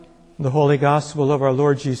The Holy Gospel of our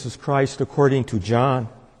Lord Jesus Christ according to John.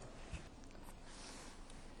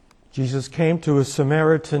 Jesus came to a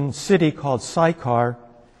Samaritan city called Sychar,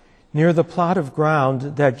 near the plot of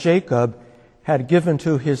ground that Jacob had given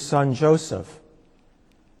to his son Joseph.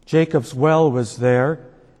 Jacob's well was there,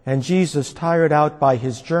 and Jesus, tired out by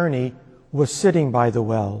his journey, was sitting by the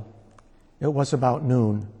well. It was about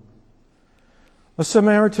noon. A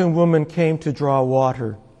Samaritan woman came to draw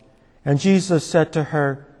water, and Jesus said to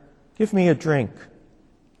her, "Give me a drink."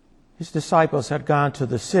 His disciples had gone to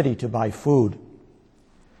the city to buy food.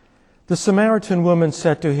 The Samaritan woman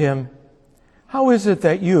said to him, "How is it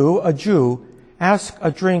that you, a Jew, ask a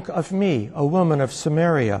drink of me, a woman of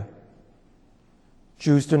Samaria?"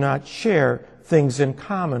 Jews do not share things in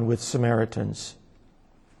common with Samaritans.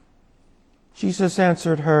 Jesus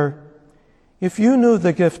answered her, "If you knew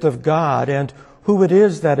the gift of God and who it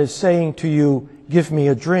is that is saying to you, 'Give me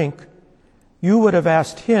a drink,' you would have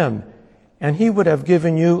asked him, and he would have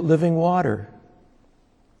given you living water."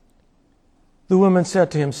 The woman said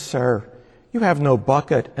to him, "Sir, you have no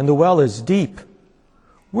bucket, and the well is deep.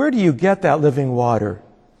 Where do you get that living water?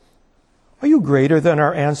 Are you greater than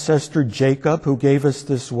our ancestor Jacob, who gave us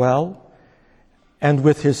this well, and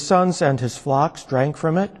with his sons and his flocks drank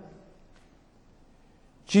from it?"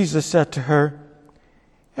 Jesus said to her,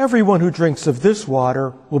 "Everyone who drinks of this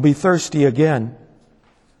water will be thirsty again.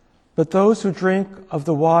 But those who drink of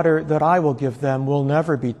the water that I will give them will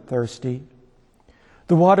never be thirsty.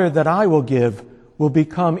 The water that I will give will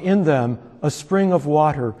become in them a spring of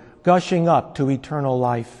water gushing up to eternal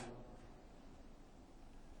life."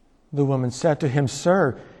 The woman said to him,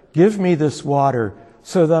 "Sir, give me this water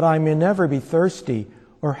so that I may never be thirsty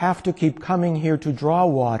or have to keep coming here to draw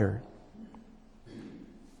water."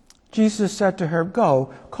 Jesus said to her,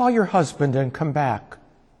 "Go, call your husband and come back."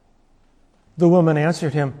 The woman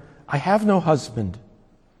answered him, "I have no husband."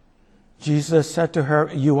 Jesus said to her,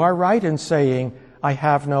 "You are right in saying, 'I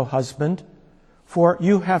have no husband,' for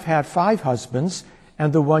you have had 5 husbands,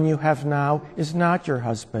 and the one you have now is not your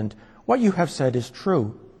husband. What you have said is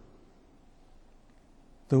true."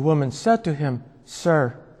 The woman said to him,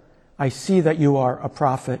 "Sir, I see that you are a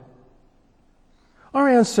prophet. Our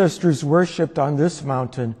ancestors worshipped on this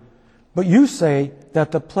mountain, but you say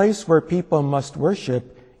that the place where people must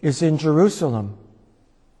worship is in Jerusalem."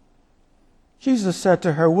 Jesus said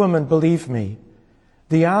to her, "Woman, believe me,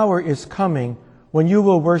 the hour is coming when you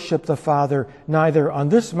will worship the Father neither on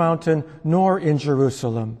this mountain nor in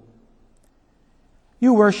Jerusalem.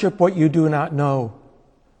 You worship what you do not know.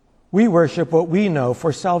 We worship what we know,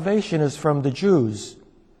 for salvation is from the Jews.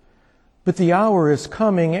 But the hour is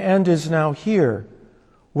coming and is now here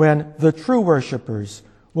when the true worshipers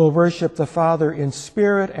will worship the Father in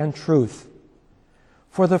spirit and truth.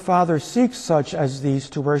 For the Father seeks such as these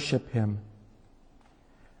to worship him.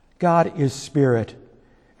 God is spirit,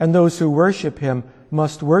 and those who worship him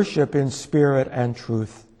must worship in spirit and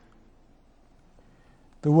truth."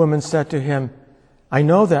 The woman said to him, "I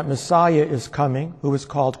know that Messiah is coming, who is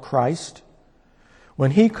called Christ.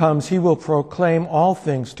 When he comes, he will proclaim all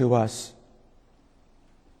things to us."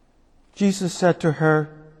 Jesus said to her,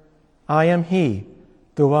 "I am he,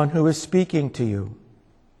 the one who is speaking to you."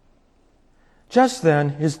 Just then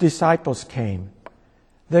his disciples came.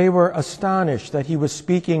 They were astonished that he was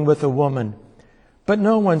speaking with a woman, but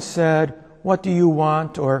no one said, "What do you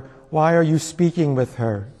want?" or "Why are you speaking with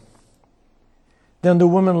her?" Then the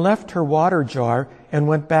woman left her water jar and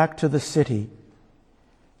went back to the city.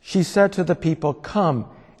 She said to the people, "Come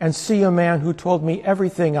and see a man who told me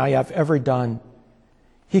everything I have ever done.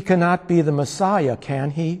 He cannot be the Messiah,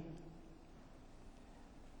 can he?"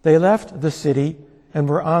 They left the city and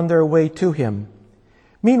were on their way to him.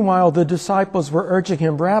 Meanwhile, the disciples were urging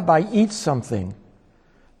him, "Rabbi, eat something."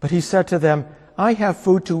 But he said to them, "I have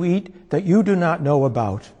food to eat that you do not know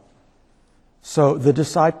about." So the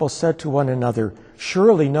disciples said to one another,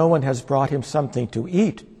 "Surely no one has brought him something to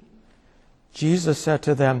eat." Jesus said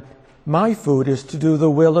to them, "My food is to do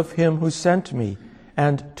the will of him who sent me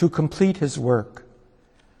and to complete his work.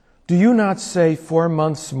 Do you not say 4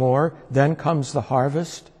 months more, then comes the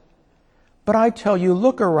harvest? But I tell you,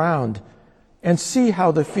 look around and see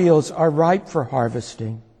how the fields are ripe for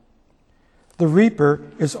harvesting. The reaper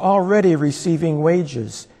is already receiving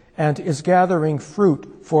wages and is gathering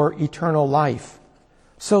fruit for eternal life,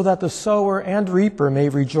 so that the sower and reaper may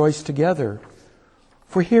rejoice together.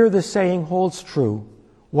 For here the saying holds true,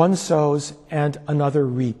 one sows and another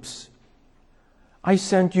reaps. I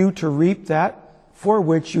sent you to reap that for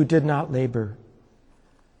which you did not labor.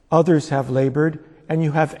 Others have labored, and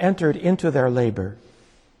you have entered into their labor."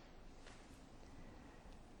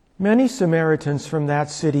 Many Samaritans from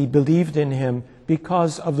that city believed in him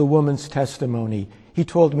because of the woman's testimony. He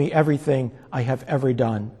told me everything I have ever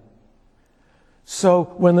done.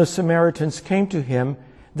 So when the Samaritans came to him,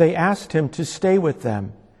 they asked him to stay with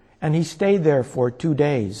them, and he stayed there for 2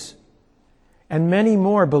 days. And many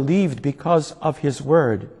more believed because of his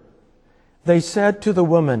word. They said to the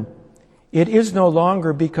woman, "It is no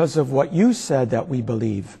longer because of what you said that we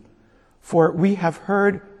believe, for we have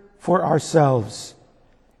heard for ourselves,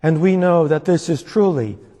 and we know that this is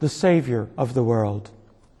truly the Savior of the world."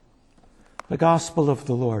 The Gospel of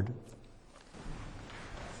the Lord.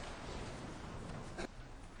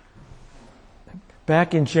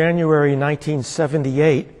 Back in January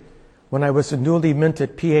 1978, when I was a newly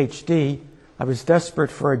minted PhD, I was desperate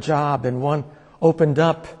for a job, and one opened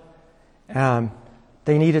up.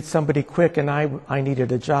 They needed somebody quick, and I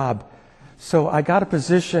needed a job. So I got a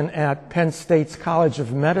position at Penn State's College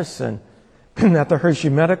of Medicine at the Hershey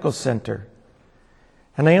Medical Center.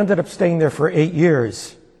 And I ended up staying there for 8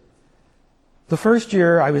 years. The first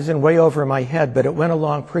year I was in way over my head, but it went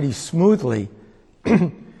along pretty smoothly.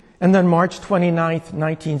 And then March 29th,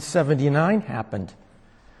 1979 happened,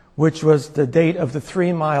 which was the date of the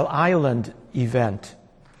 3 Mile Island event.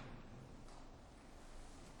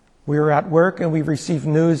 We were at work and we received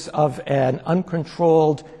news of an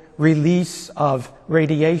uncontrolled release of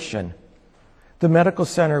radiation. The medical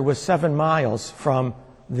center was 7 miles from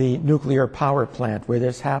the nuclear power plant where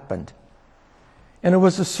this happened. And it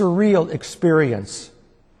was a surreal experience.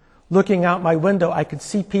 Looking out my window, I could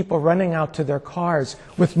see people running out to their cars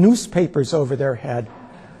with newspapers over their head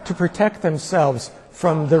to protect themselves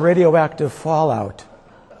from the radioactive fallout.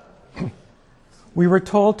 We were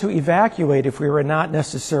told to evacuate if we were not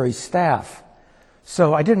necessary staff.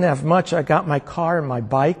 So I didn't have much. I got my car and my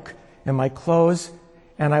bike and my clothes,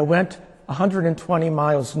 and I went 120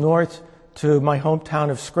 miles north to my hometown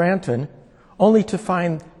of Scranton, only to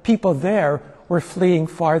find people there were fleeing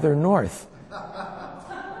farther north.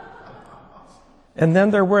 And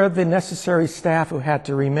then there were the necessary staff who had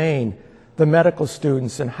to remain, the medical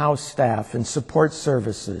students and house staff and support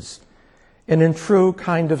services. And in true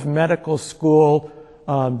kind of medical school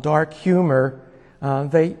dark humor,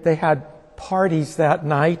 they had parties that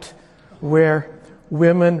night where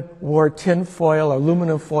women wore tinfoil,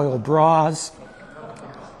 aluminum foil bras,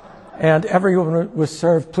 and everyone was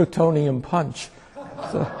served plutonium punch.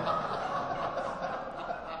 So,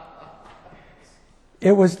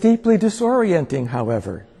 it was deeply disorienting,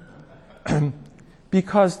 however,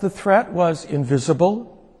 because the threat was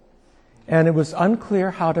invisible, and it was unclear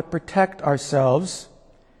how to protect ourselves,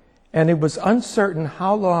 and it was uncertain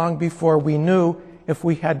how long before we knew if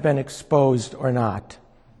we had been exposed or not.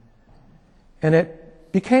 And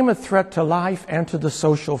it became a threat to life and to the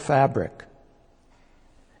social fabric.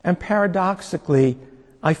 And paradoxically,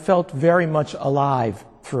 I felt very much alive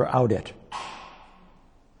throughout it.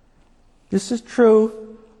 This is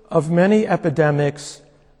true of many epidemics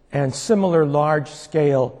and similar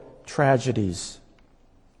large-scale tragedies.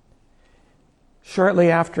 Shortly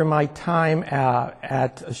after my time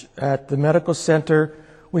at the medical center,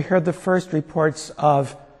 we heard the first reports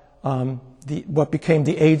of what became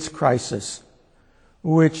the AIDS crisis,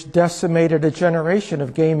 which decimated a generation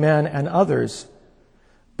of gay men and others,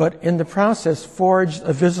 but in the process forged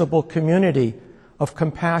a visible community of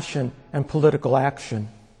compassion and political action.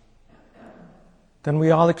 Then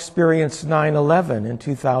we all experienced 9/11 in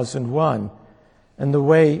 2001, and the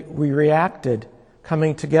way we reacted,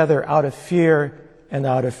 coming together out of fear and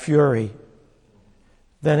out of fury.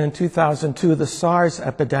 Then in 2002, the SARS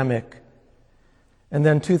epidemic. And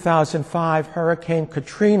then 2005, Hurricane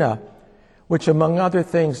Katrina, which among other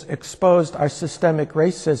things exposed our systemic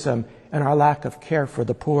racism and our lack of care for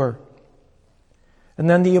the poor. And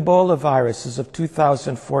then the Ebola viruses of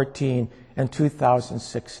 2014 and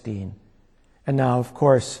 2016. And now, of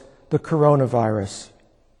course, the coronavirus.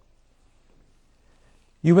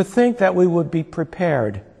 You would think that we would be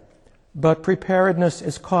prepared, but preparedness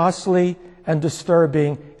is costly and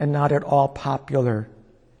disturbing and not at all popular.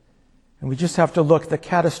 And we just have to look at the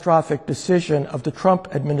catastrophic decision of the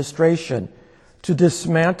Trump administration to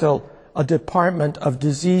dismantle a Department of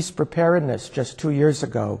Disease Preparedness just 2 years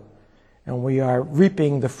ago. And we are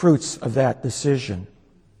reaping the fruits of that decision.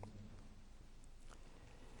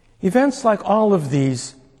 Events like all of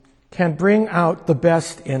these can bring out the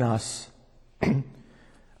best in us.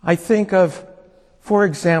 I think of, for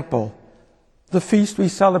example, the feast we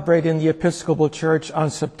celebrate in the Episcopal Church on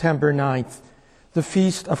September 9th, the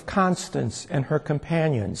Feast of Constance and her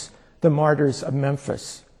companions, the martyrs of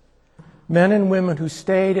Memphis. Men and women who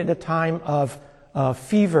stayed at a time of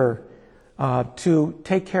fever to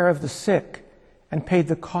take care of the sick and paid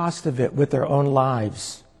the cost of it with their own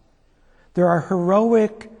lives. There are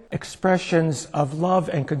heroic expressions of love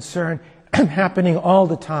and concern happening all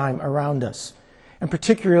the time around us, and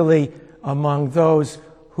particularly among those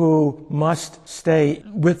who must stay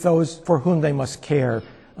with those for whom they must care.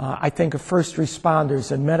 I think of first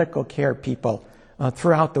responders and medical care people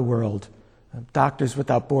throughout the world. Doctors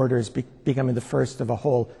Without Borders becoming the first of a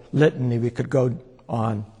whole litany. We could go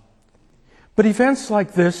on. But events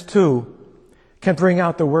like this, too, can bring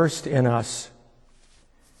out the worst in us.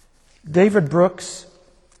 David Brooks,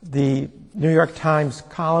 the New York Times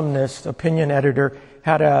columnist, opinion editor,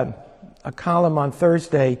 had a column on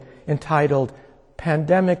Thursday entitled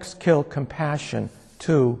 "Pandemics Kill Compassion,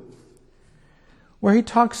 Too," where he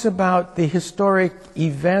talks about the historic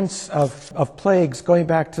events of plagues going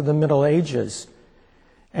back to the Middle Ages.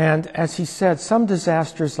 And as he said, some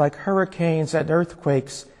disasters like hurricanes and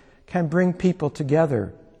earthquakes can bring people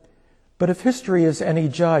together. But if history is any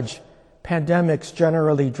judge, pandemics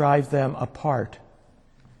generally drive them apart.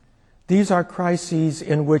 These are crises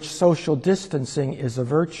in which social distancing is a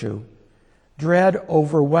virtue. Dread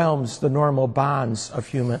overwhelms the normal bonds of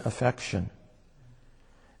human affection.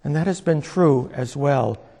 And that has been true as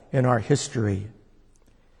well in our history.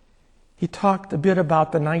 He talked a bit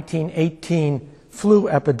about the 1918 flu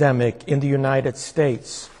epidemic in the United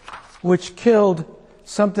States, which killed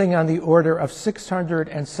something on the order of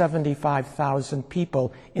 675,000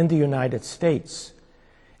 people in the United States.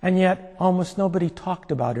 And yet, almost nobody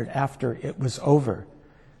talked about it after it was over.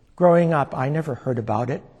 Growing up, I never heard about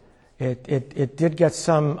it. It did get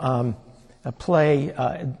some play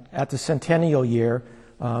at the centennial year,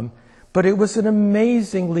 but it was an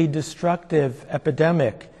amazingly destructive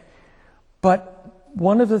epidemic. But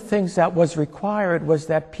one of the things that was required was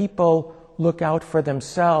that people look out for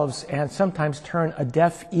themselves and sometimes turn a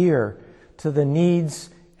deaf ear to the needs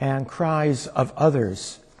and cries of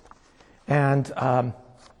others. And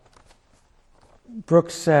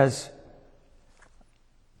Brooks says,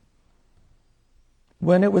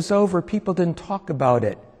 when it was over, people didn't talk about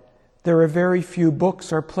it. There are very few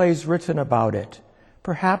books or plays written about it.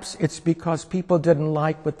 Perhaps it's because people didn't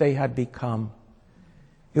like what they had become.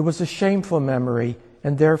 It was a shameful memory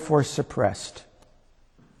and therefore suppressed.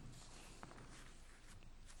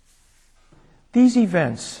 These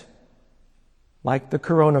events, like the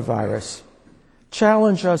coronavirus,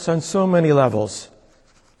 challenge us on so many levels,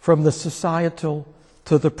 from the societal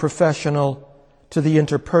to the professional to the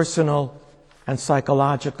interpersonal and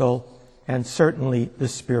psychological and certainly the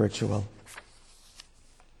spiritual.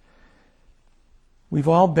 We've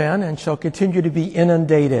all been and shall continue to be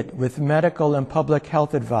inundated with medical and public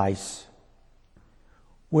health advice.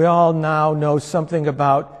 We all now know something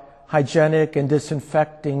about hygienic and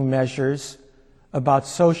disinfecting measures, about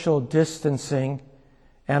social distancing,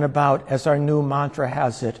 and about, as our new mantra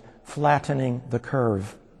has it, flattening the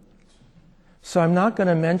curve. So I'm not going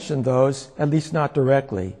to mention those, at least not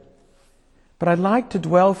directly. But I'd like to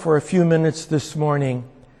dwell for a few minutes this morning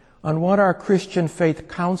on what our Christian faith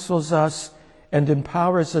counsels us and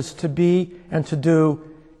empowers us to be and to do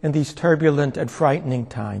in these turbulent and frightening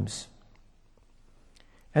times.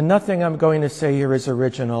 And nothing I'm going to say here is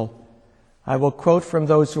original. I will quote from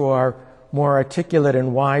those who are more articulate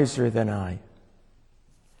and wiser than I.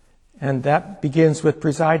 And that begins with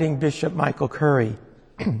presiding Bishop Michael Curry,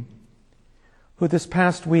 who this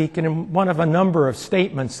past week, in one of a number of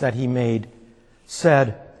statements that he made,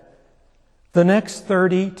 said, "The next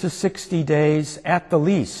 30 to 60 days, at the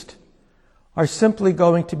least, are simply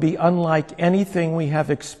going to be unlike anything we have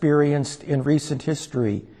experienced in recent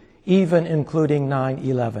history, even including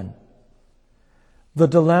 9/11. The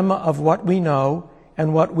dilemma of what we know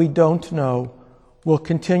and what we don't know will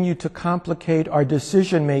continue to complicate our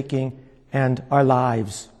decision-making and our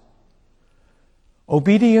lives.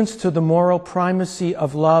 Obedience to the moral primacy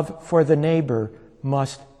of love for the neighbor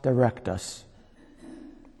must direct us."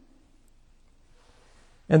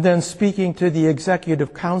 And then, speaking to the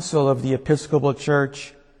Executive Council of the Episcopal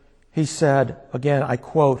Church, he said, again, I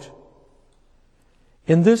quote,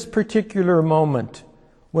 "In this particular moment,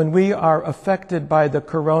 when we are affected by the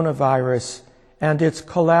coronavirus and its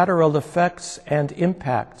collateral effects and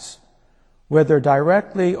impacts, whether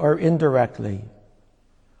directly or indirectly,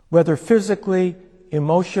 whether physically,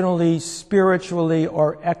 emotionally, spiritually,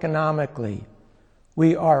 or economically,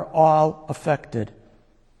 we are all affected.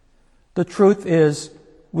 The truth is,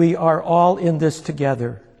 we are all in this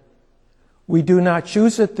together. We do not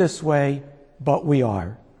choose it this way, but we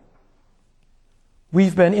are.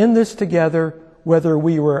 We've been in this together whether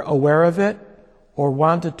we were aware of it or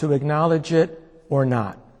wanted to acknowledge it or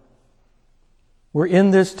not. We're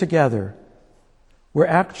in this together. We're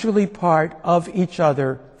actually part of each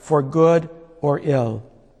other for good or ill.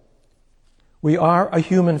 We are a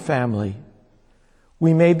human family.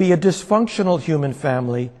 We may be a dysfunctional human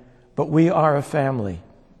family, but we are a family.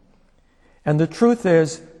 And the truth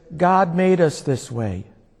is, God made us this way.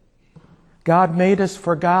 God made us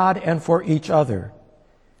for God and for each other.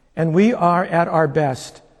 And we are at our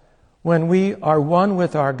best when we are one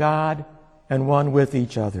with our God and one with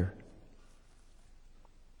each other.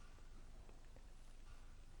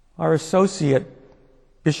 Our associate,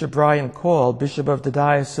 Bishop Brian Cole, Bishop of the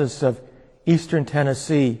Diocese of Eastern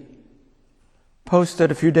Tennessee,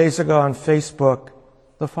 posted a few days ago on Facebook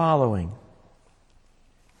the following.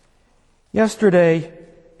 Yesterday,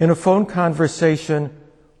 in a phone conversation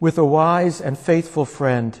with a wise and faithful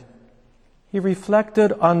friend, he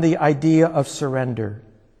reflected on the idea of surrender.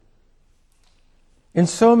 In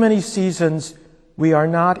so many seasons, we are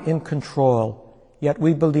not in control, yet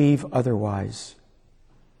we believe otherwise.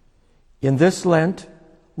 In this Lent,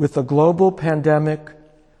 with the global pandemic,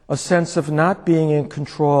 a sense of not being in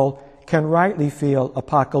control can rightly feel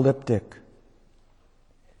apocalyptic.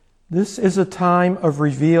 This is a time of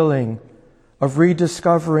revealing, of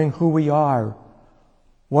rediscovering who we are,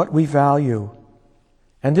 what we value,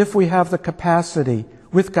 and if we have the capacity,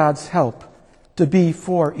 with God's help, to be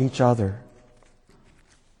for each other.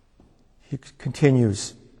 He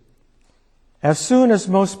continues, as soon as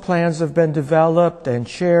most plans have been developed and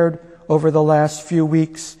shared over the last few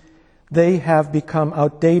weeks, they have become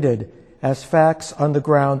outdated as facts on the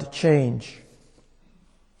ground change.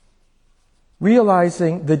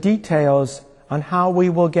 Realizing the details on how we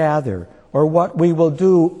will gather or what we will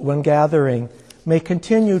do when gathering may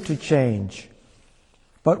continue to change.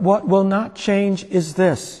 But what will not change is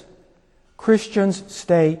this: Christians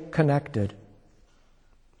stay connected.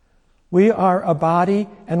 We are a body,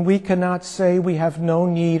 and we cannot say we have no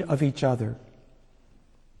need of each other.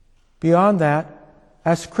 Beyond that,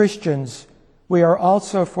 as Christians, we are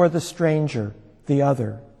also for the stranger, the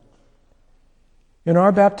other. In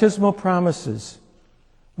our baptismal promises,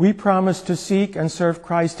 we promise to seek and serve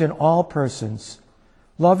Christ in all persons,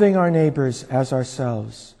 loving our neighbors as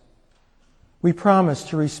ourselves. We promise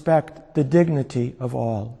to respect the dignity of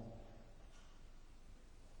all.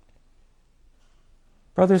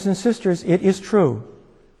 Brothers and sisters, it is true.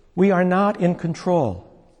 We are not in control,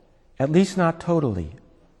 at least not totally.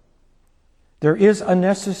 There is a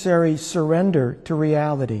necessary surrender to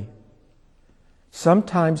reality,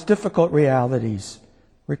 sometimes difficult realities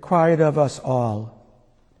required of us all.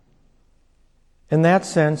 In that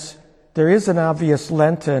sense, there is an obvious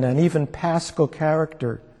Lenten and even Paschal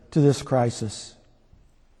character to this crisis.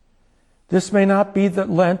 This may not be the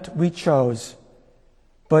Lent we chose,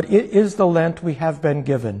 but it is the Lent we have been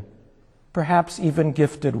given, perhaps even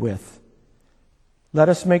gifted with. Let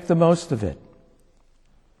us make the most of it.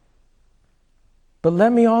 But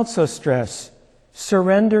let me also stress,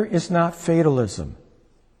 surrender is not fatalism.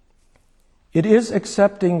 It is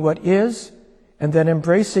accepting what is and then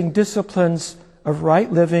embracing disciplines of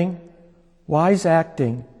right living, wise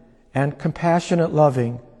acting, and compassionate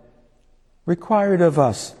loving required of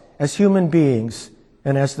us as human beings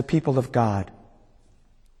and as the people of God.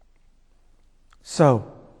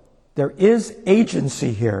 So, there is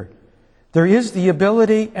agency here. There is the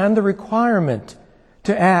ability and the requirement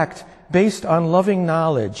to act based on loving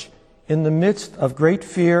knowledge in the midst of great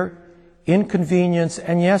fear, inconvenience,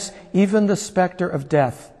 and yes, even the specter of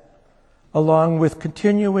death, along with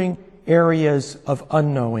continuing areas of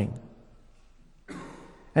unknowing.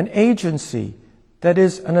 An agency that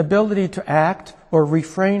is an ability to act or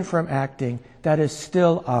refrain from acting that is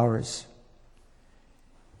still ours.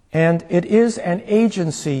 And it is an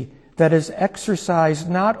agency that is exercised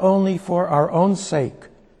not only for our own sake,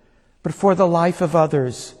 but for the life of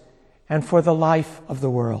others and for the life of the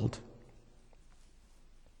world.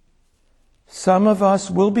 Some of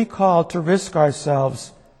us will be called to risk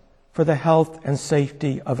ourselves for the health and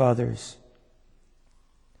safety of others.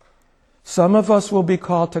 Some of us will be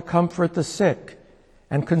called to comfort the sick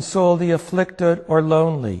and console the afflicted or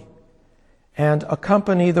lonely, and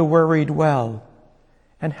accompany the worried well,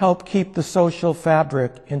 and help keep the social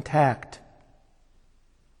fabric intact.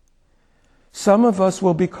 Some of us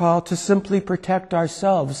will be called to simply protect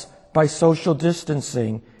ourselves by social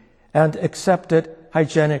distancing and accepted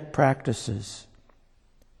hygienic practices.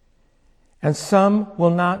 And some will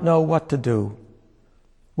not know what to do,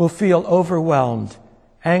 will feel overwhelmed,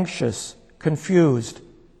 anxious, confused,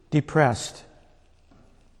 depressed.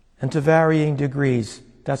 And to varying degrees,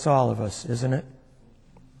 that's all of us, isn't it?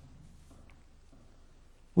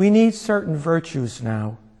 We need certain virtues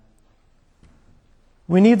now.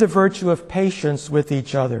 We need the virtue of patience with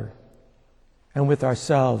each other and with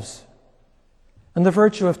ourselves, and the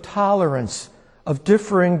virtue of tolerance of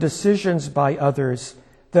differing decisions by others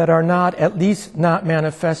that are not, at least not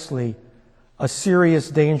manifestly, a serious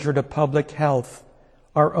danger to public health,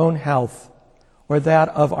 our own health, or that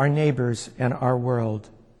of our neighbors and our world.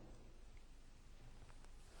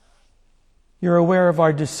 You're aware of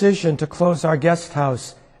our decision to close our guest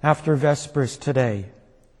house after Vespers today,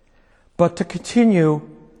 but to continue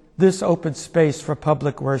this open space for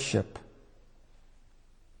public worship.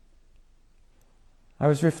 I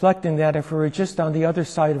was reflecting that if we were just on the other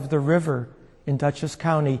side of the river in Dutchess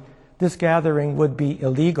County, this gathering would be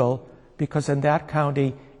illegal because in that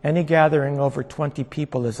county, any gathering over 20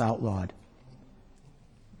 people is outlawed.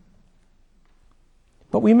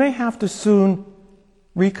 But we may have to soon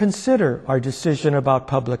reconsider our decision about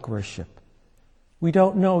public worship. We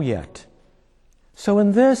don't know yet. So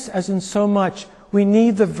in this, as in so much, we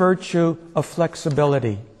need the virtue of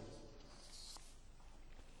flexibility.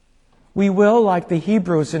 We will, like the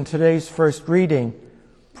Hebrews in today's first reading,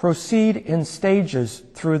 proceed in stages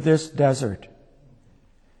through this desert.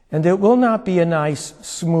 And it will not be a nice,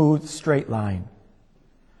 smooth, straight line.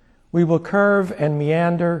 We will curve and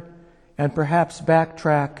meander and perhaps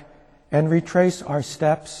backtrack and retrace our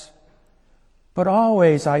steps, but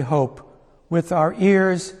always, I hope, with our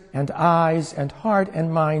ears and eyes and heart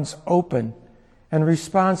and minds open and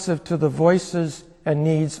responsive to the voices and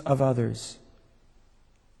needs of others.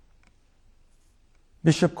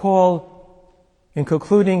 Bishop Cole, in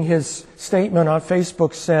concluding his statement on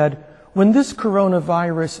Facebook, said, "When this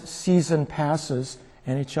coronavirus season passes,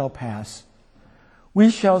 and it shall pass, we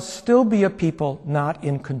shall still be a people not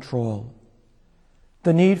in control.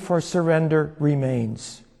 The need for surrender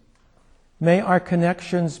remains. May our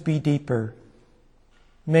connections be deeper.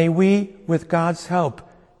 May we, with God's help,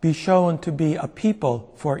 be shown to be a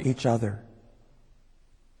people for each other."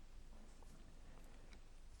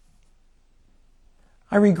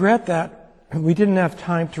 I regret that we didn't have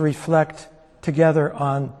time to reflect together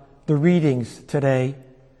on the readings today,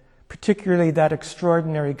 particularly that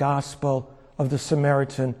extraordinary gospel of the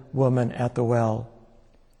Samaritan woman at the well.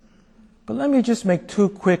 But let me just make two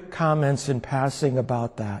quick comments in passing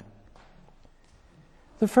about that.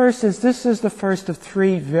 The first is, this is the first of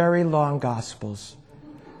three very long gospels.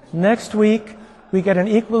 Next week, we get an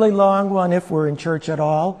equally long one, if we're in church at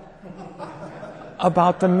all,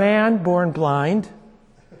 about the man born blind,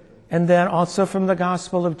 and then also from the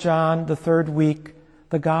Gospel of John, the third week,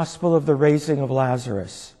 the Gospel of the raising of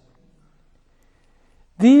Lazarus.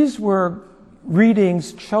 These were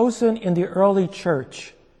readings chosen in the early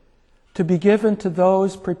church to be given to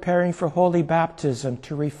those preparing for holy baptism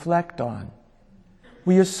to reflect on.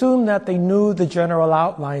 We assume that they knew the general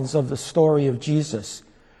outlines of the story of Jesus.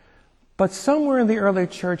 But somewhere in the early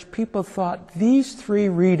church, people thought these three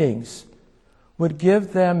readings would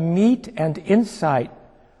give them meat and insight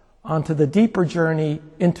onto the deeper journey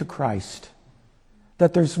into Christ,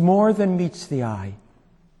 that there's more than meets the eye,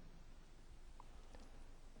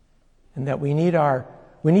 and that we need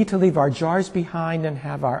to leave our jars behind and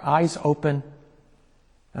have our eyes open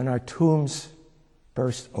and our tombs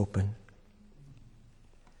burst open.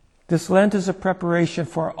 This Lent is a preparation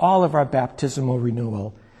for all of our baptismal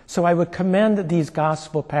renewal. So I would commend these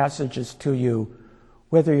gospel passages to you,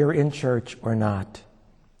 whether you're in church or not.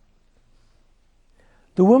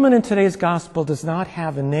 The woman in today's gospel does not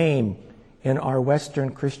have a name in our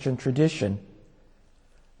Western Christian tradition,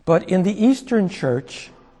 but in the Eastern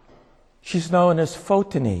Church, she's known as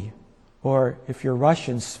Fotini, or if you're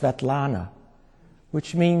Russian, Svetlana,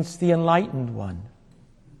 which means the enlightened one.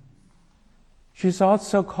 She's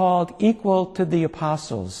also called equal to the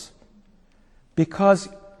apostles because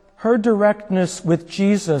her directness with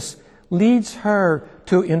Jesus leads her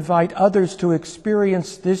to invite others to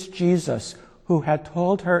experience this Jesus who had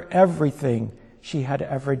told her everything she had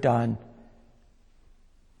ever done.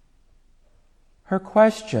 Her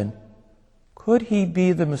question, could he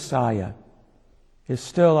be the Messiah, is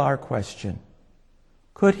still our question.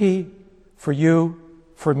 Could he, for you,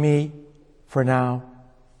 for me, for now?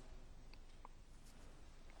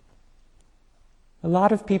 A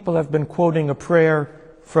lot of people have been quoting a prayer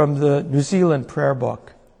from the New Zealand prayer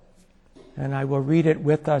book, and I will read it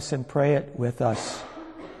with us and pray it with us.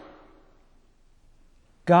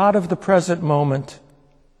 God of the present moment,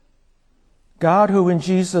 God who in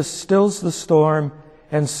Jesus stills the storm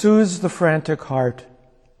and soothes the frantic heart,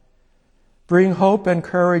 bring hope and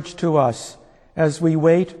courage to us as we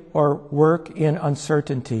wait or work in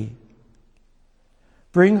uncertainty.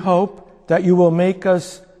 Bring hope that you will make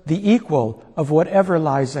us the equal of whatever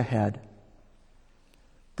lies ahead.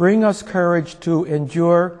 Bring us courage to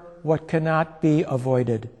endure what cannot be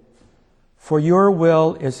avoided, for your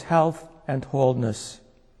will is health and wholeness.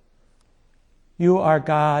 You are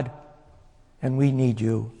God, and we need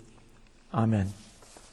you. Amen.